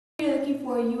You're looking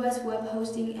for U.S. Web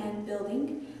hosting and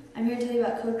building. I'm here to tell you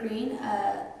about Code Green,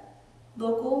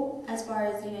 local as far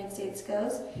as the United States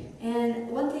goes. And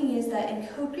one thing is that in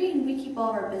Code Green, we keep all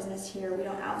of our business here. We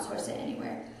don't outsource it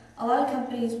anywhere. A lot of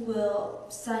companies will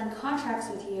sign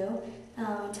contracts with you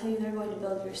and tell you they're going to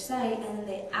build your site, and then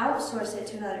they outsource it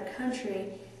to another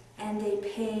country, and they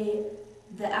pay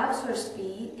the outsourced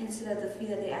fee instead of the fee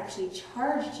that they actually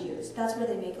charged you. So that's where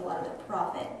they make a lot of the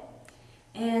profit.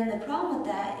 And the problem with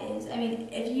that is,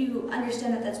 if you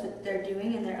understand that that's what they're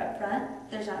doing and they're upfront,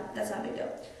 that's not a big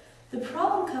deal. The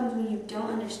problem comes when you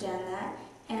don't understand that,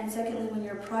 and secondly, when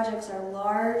your projects are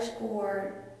large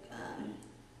or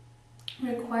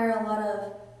require a lot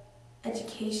of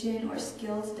education or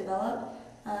skill to develop,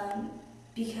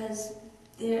 because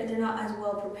they're not as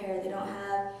well prepared. They don't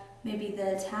have maybe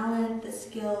the talent, the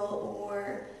skill,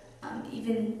 or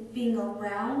even being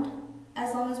around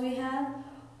as long as we have,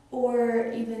 or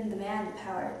even the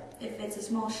manpower. If it's a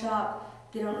small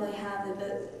shop, they don't really have the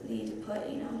ability to put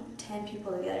 10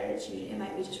 people together. It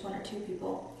might be just 1 or 2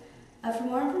 people. For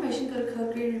more information, go to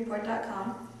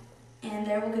codegreenreport.com, and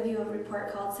there we'll give you a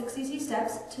report called 6 Easy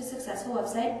Steps to a Successful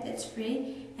Website. It's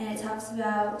free, and it talks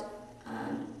about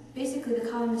basically the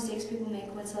common mistakes people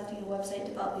make when selecting a website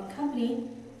developing company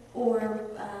or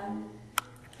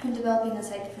when developing a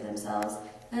site for themselves.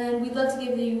 And we'd love to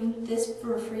give you this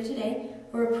for free today,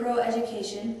 or a pro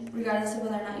education, regardless of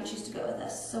whether or not you choose to go with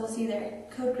us. So we'll see you there.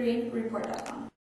 codegreenreport.com.